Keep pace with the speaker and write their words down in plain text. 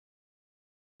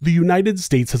The United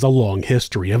States has a long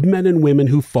history of men and women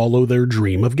who follow their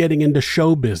dream of getting into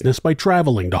show business by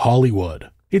traveling to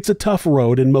Hollywood. It's a tough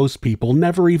road and most people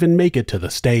never even make it to the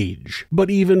stage.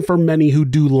 But even for many who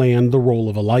do land the role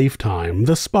of a lifetime,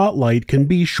 the spotlight can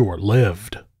be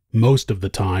short-lived. Most of the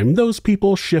time, those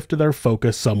people shift their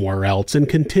focus somewhere else and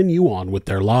continue on with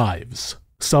their lives.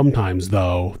 Sometimes,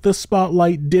 though, the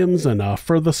spotlight dims enough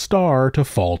for the star to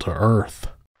fall to earth.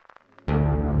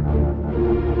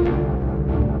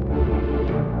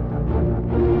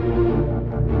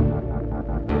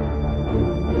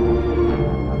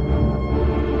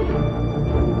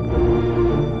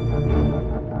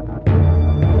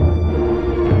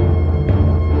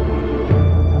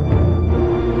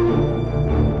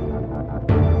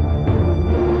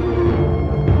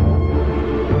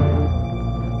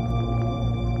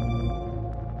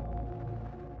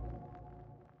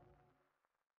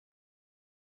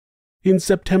 In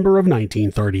September of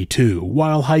 1932,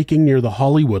 while hiking near the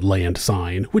Hollywoodland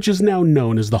sign, which is now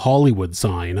known as the Hollywood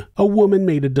sign, a woman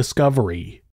made a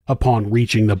discovery. Upon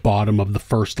reaching the bottom of the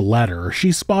first letter,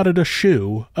 she spotted a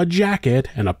shoe, a jacket,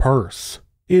 and a purse.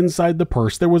 Inside the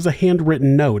purse there was a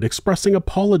handwritten note expressing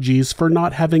apologies for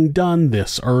not having done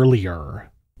this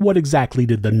earlier. What exactly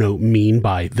did the note mean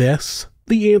by this?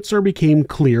 The answer became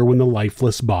clear when the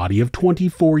lifeless body of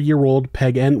 24-year-old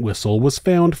Peg Entwistle was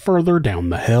found further down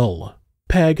the hill.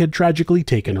 Peg had tragically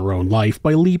taken her own life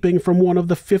by leaping from one of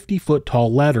the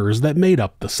 50-foot-tall ladders that made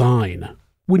up the sign.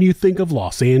 When you think of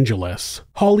Los Angeles,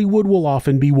 Hollywood will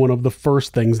often be one of the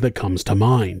first things that comes to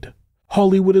mind.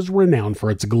 Hollywood is renowned for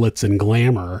its glitz and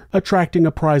glamour, attracting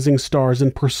uprising stars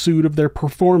in pursuit of their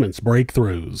performance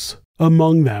breakthroughs.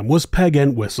 Among them was Peg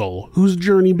Entwistle, whose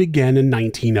journey began in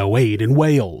 1908 in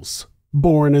Wales.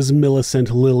 Born as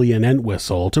Millicent Lillian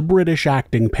Entwistle to British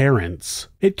acting parents,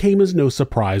 it came as no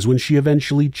surprise when she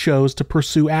eventually chose to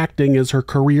pursue acting as her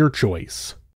career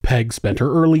choice. Peg spent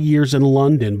her early years in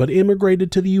London but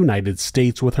immigrated to the United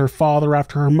States with her father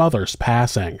after her mother's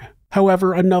passing.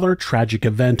 However, another tragic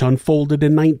event unfolded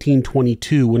in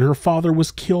 1922 when her father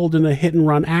was killed in a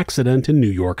hit-and-run accident in New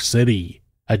York City.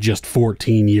 At just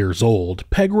 14 years old,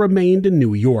 Peg remained in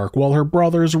New York while her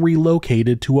brothers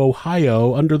relocated to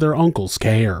Ohio under their uncle's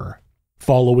care.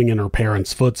 Following in her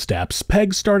parents' footsteps,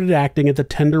 Peg started acting at the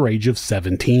tender age of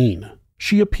 17.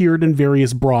 She appeared in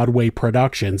various Broadway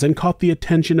productions and caught the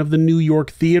attention of the New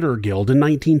York Theater Guild in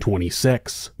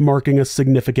 1926, marking a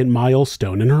significant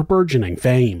milestone in her burgeoning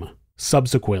fame.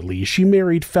 Subsequently, she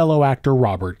married fellow actor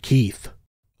Robert Keith.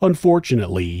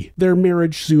 Unfortunately, their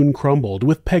marriage soon crumbled,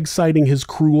 with Peg citing his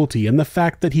cruelty and the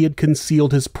fact that he had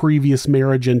concealed his previous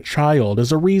marriage and child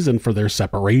as a reason for their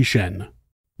separation.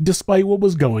 Despite what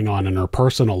was going on in her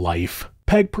personal life,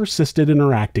 Peg persisted in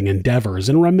her acting endeavors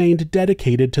and remained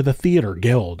dedicated to the Theater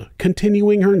Guild,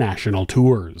 continuing her national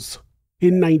tours.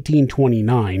 In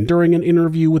 1929, during an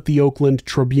interview with the Oakland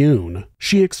Tribune,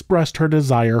 she expressed her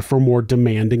desire for more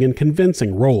demanding and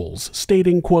convincing roles,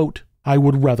 stating, quote, "I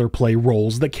would rather play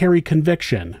roles that carry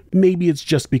conviction. Maybe it's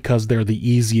just because they're the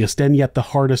easiest and yet the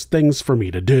hardest things for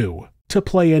me to do. To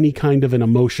play any kind of an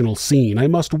emotional scene, I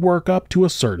must work up to a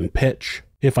certain pitch.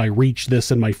 If I reach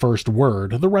this in my first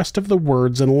word, the rest of the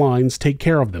words and lines take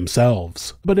care of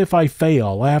themselves. But if I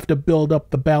fail, I have to build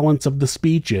up the balance of the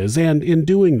speeches, and in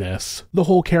doing this, the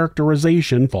whole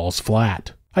characterization falls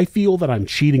flat. I feel that I'm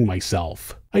cheating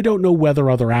myself. I don't know whether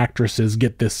other actresses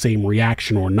get this same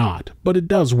reaction or not, but it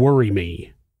does worry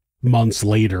me." Months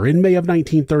later, in May of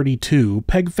 1932,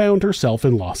 Peg found herself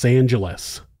in Los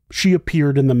Angeles. She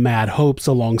appeared in The Mad Hopes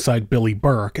alongside Billy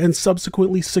Burke and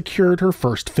subsequently secured her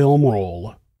first film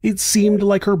role. It seemed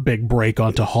like her big break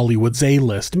onto Hollywood's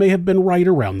A-list may have been right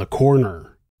around the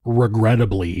corner.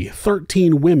 Regrettably,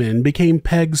 13 Women became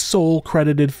Peg's sole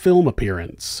credited film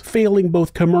appearance, failing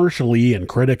both commercially and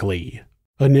critically.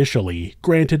 Initially,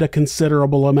 granted a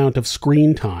considerable amount of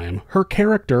screen time, her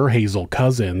character, Hazel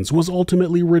Cousins, was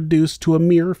ultimately reduced to a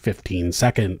mere 15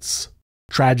 seconds.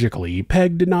 Tragically,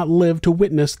 Peg did not live to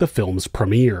witness the film's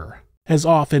premiere. As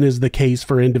often is the case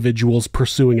for individuals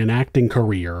pursuing an acting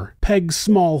career, Peg's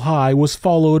small high was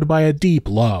followed by a deep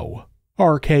low.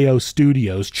 RKO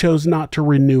Studios chose not to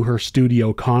renew her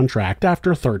studio contract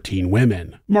after 13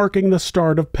 Women, marking the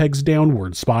start of Peg's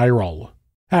downward spiral.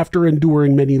 After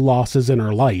enduring many losses in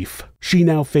her life, she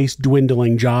now faced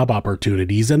dwindling job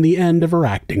opportunities and the end of her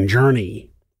acting journey.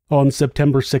 On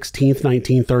September 16,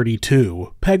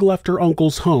 1932, Peg left her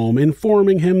uncle's home,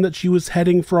 informing him that she was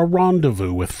heading for a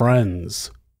rendezvous with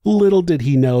friends. Little did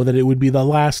he know that it would be the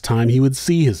last time he would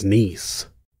see his niece.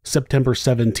 September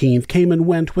 17th came and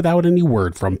went without any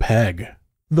word from Peg.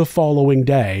 The following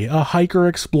day, a hiker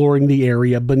exploring the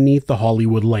area beneath the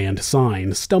Hollywood Land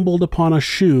sign stumbled upon a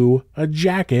shoe, a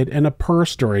jacket, and a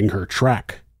purse during her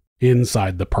trek.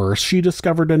 Inside the purse, she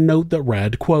discovered a note that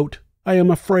read, quote, "I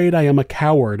am afraid I am a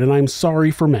coward and I am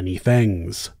sorry for many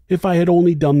things. If I had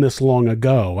only done this long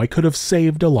ago, I could have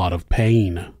saved a lot of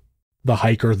pain." The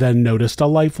hiker then noticed a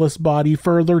lifeless body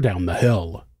further down the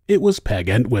hill. It was Peg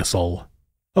Entwistle.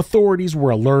 Authorities were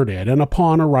alerted, and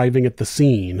upon arriving at the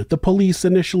scene, the police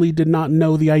initially did not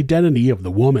know the identity of the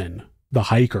woman. The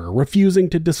hiker, refusing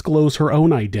to disclose her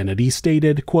own identity,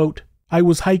 stated, quote, "I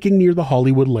was hiking near the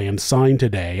Hollywood Land sign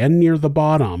today, and near the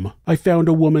bottom, I found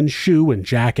a woman's shoe and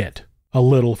jacket. A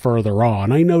little further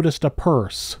on, I noticed a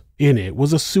purse. In it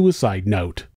was a suicide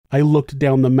note. I looked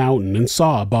down the mountain and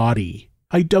saw a body.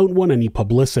 I don't want any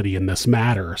publicity in this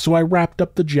matter, so I wrapped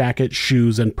up the jacket,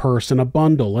 shoes, and purse in a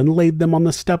bundle and laid them on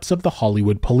the steps of the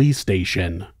Hollywood police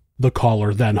station." The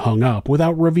caller then hung up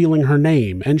without revealing her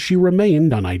name, and she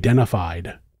remained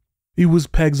unidentified. It was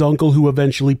Peg's uncle who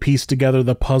eventually pieced together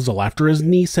the puzzle after his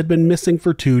niece had been missing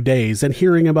for 2 days and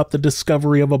hearing about the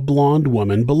discovery of a blonde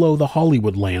woman below the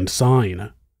Hollywood Land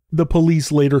sign. The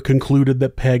police later concluded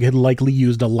that Peg had likely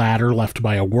used a ladder left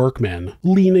by a workman,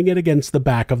 leaning it against the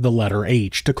back of the letter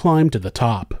H to climb to the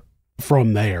top.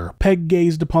 From there, Peg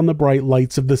gazed upon the bright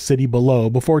lights of the city below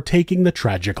before taking the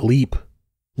tragic leap.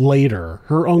 Later,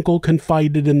 her uncle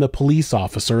confided in the police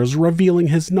officers, revealing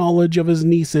his knowledge of his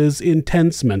niece's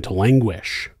intense mental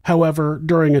anguish. However,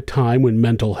 during a time when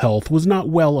mental health was not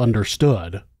well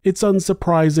understood, it's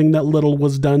unsurprising that little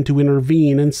was done to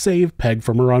intervene and save Peg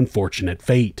from her unfortunate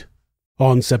fate.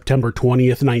 On September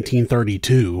 20th,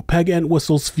 1932, Peg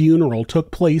Entwistle's funeral took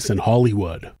place in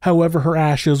Hollywood. However, her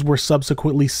ashes were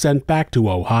subsequently sent back to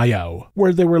Ohio,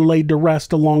 where they were laid to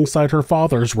rest alongside her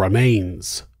father's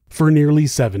remains. For nearly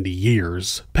 70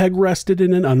 years, Peg rested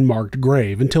in an unmarked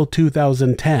grave until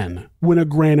 2010, when a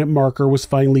granite marker was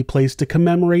finally placed to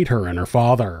commemorate her and her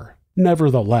father.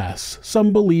 Nevertheless,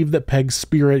 some believe that Peg's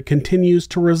spirit continues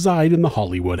to reside in the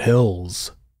Hollywood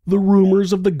Hills. The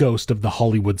rumors of the ghost of the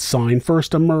Hollywood sign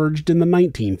first emerged in the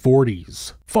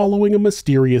 1940s, following a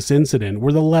mysterious incident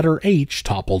where the letter H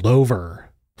toppled over.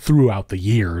 Throughout the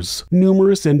years,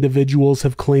 numerous individuals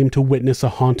have claimed to witness a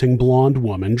haunting blonde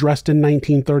woman dressed in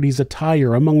 1930s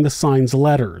attire among the sign's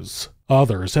letters.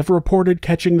 Others have reported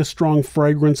catching the strong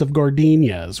fragrance of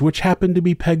gardenias, which happened to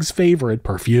be Peg's favorite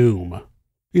perfume.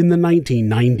 In the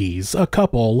 1990s, a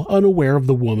couple, unaware of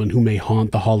the woman who may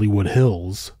haunt the Hollywood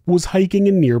Hills, was hiking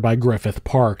in nearby Griffith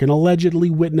Park and allegedly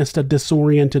witnessed a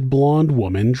disoriented blonde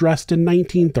woman dressed in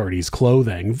 1930s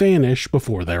clothing vanish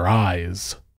before their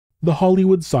eyes. The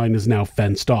Hollywood sign is now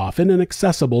fenced off and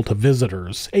inaccessible to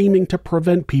visitors, aiming to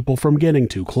prevent people from getting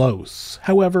too close.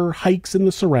 However, hikes in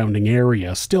the surrounding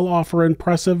area still offer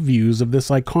impressive views of this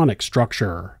iconic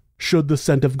structure. Should the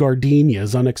scent of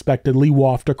gardenias unexpectedly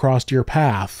waft across your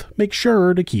path, make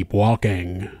sure to keep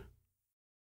walking.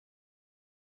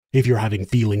 If you're having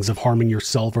feelings of harming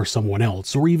yourself or someone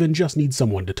else, or even just need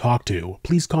someone to talk to,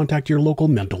 please contact your local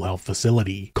mental health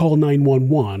facility. Call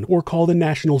 911 or call the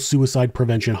National Suicide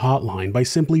Prevention Hotline by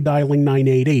simply dialing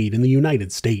 988 in the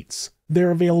United States.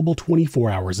 They're available 24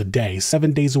 hours a day,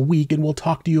 7 days a week, and will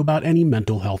talk to you about any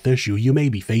mental health issue you may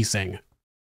be facing.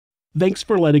 Thanks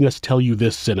for letting us tell you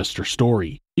this sinister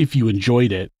story. If you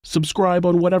enjoyed it, subscribe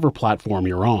on whatever platform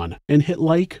you're on, and hit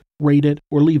like, rate it,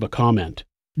 or leave a comment.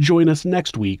 Join us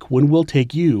next week when we'll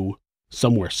take you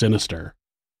somewhere sinister.